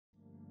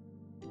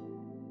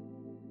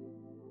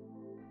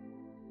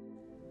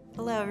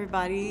Hello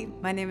everybody,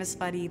 my name is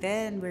Faride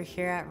and we're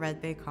here at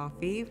Red Bay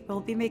Coffee. We'll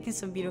be making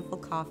some beautiful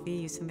coffee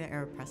using the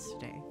Aeropress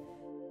today.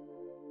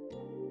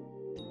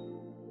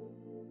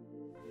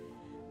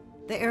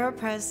 The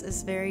Aeropress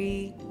is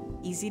very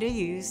easy to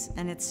use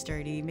and it's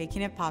sturdy,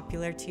 making it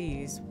popular to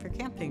use for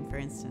camping, for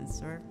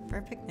instance, or for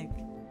a picnic.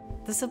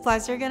 The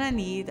supplies you're gonna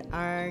need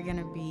are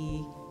gonna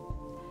be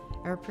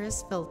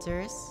Aeropress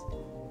filters,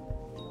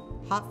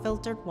 hot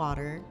filtered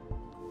water,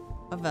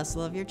 a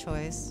vessel of your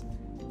choice.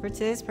 For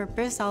today's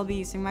purpose, I'll be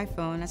using my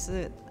phone as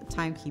a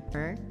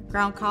timekeeper.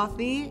 Ground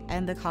coffee,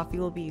 and the coffee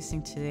we'll be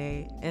using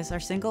today is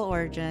our single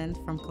origin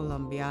from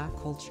Colombia,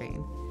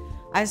 Coltrane.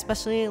 I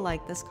especially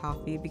like this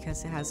coffee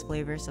because it has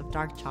flavors of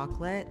dark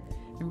chocolate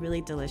and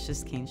really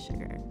delicious cane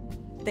sugar.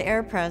 The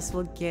Aeropress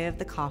will give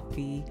the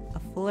coffee a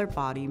fuller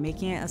body,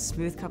 making it a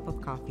smooth cup of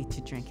coffee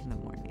to drink in the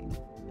morning.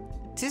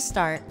 To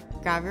start,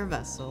 grab your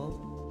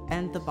vessel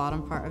and the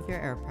bottom part of your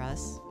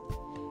Aeropress.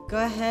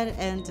 Go ahead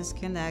and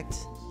disconnect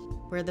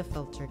where the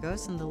filter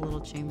goes in the little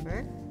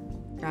chamber.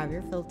 Grab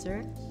your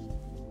filter,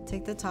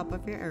 take the top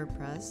of your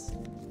Aeropress,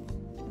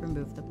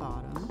 remove the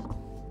bottom,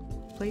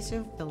 place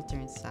your filter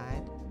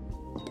inside,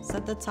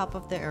 set the top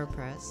of the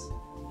Aeropress,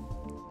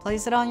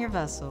 place it on your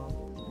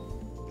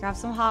vessel, grab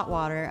some hot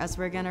water as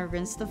we're gonna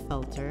rinse the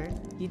filter.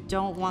 You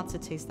don't want to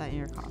taste that in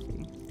your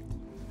coffee.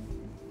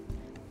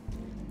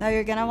 Now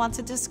you're gonna want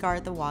to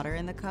discard the water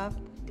in the cup.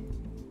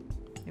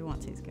 It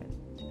won't taste good.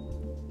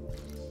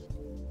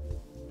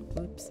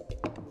 Oops.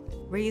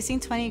 We're using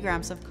 20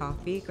 grams of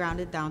coffee,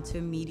 grounded down to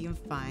a medium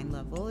fine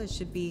level. It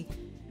should be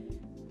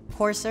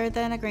coarser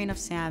than a grain of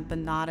sand, but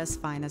not as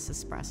fine as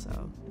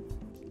espresso.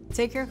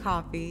 Take your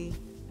coffee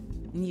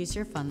and use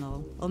your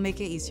funnel. It'll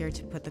make it easier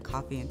to put the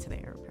coffee into the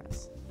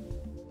Aeropress.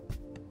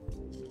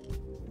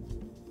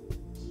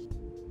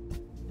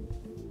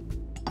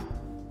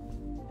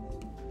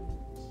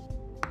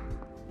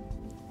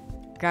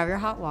 Grab your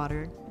hot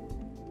water,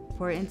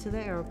 pour it into the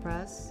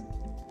Aeropress.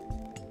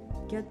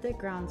 Get the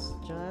grounds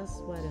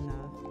just wet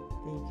enough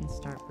that you can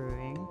start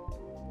brewing,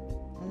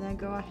 and then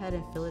go ahead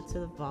and fill it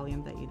to the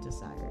volume that you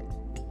desire.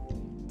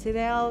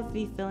 Today I'll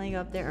be filling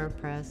up the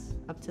Aeropress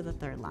up to the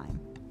third line.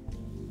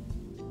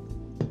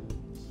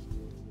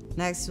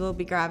 Next we'll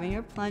be grabbing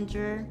your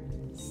plunger,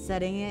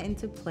 setting it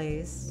into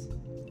place,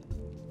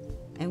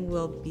 and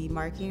we'll be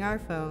marking our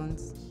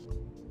phones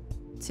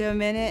to 1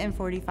 minute and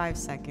 45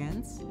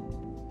 seconds.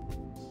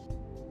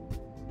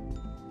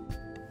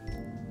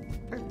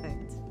 Perfect.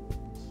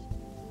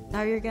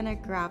 Now you're gonna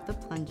grab the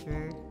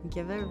plunger and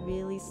give it a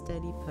really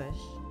steady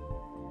push.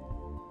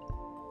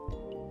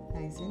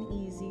 Nice and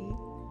easy.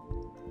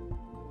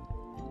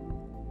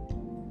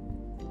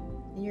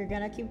 And you're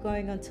gonna keep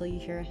going until you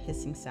hear a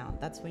hissing sound.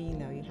 That's when you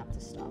know you have to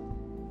stop.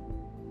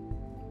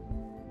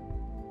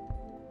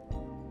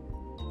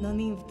 No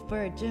need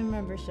for a gym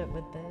membership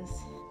with this.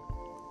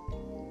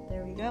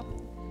 There we go.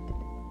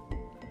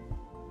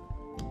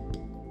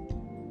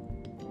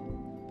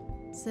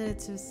 Set it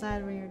to the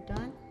side when you're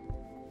done.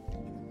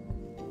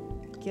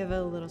 Give it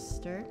a little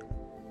stir.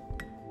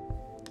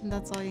 And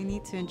that's all you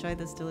need to enjoy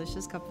this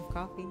delicious cup of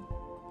coffee.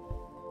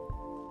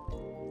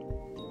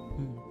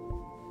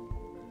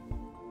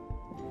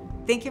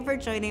 Thank you for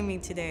joining me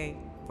today.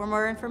 For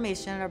more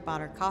information about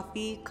our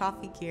coffee,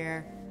 coffee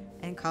gear,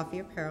 and coffee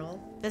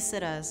apparel,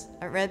 visit us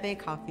at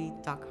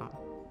redbaycoffee.com.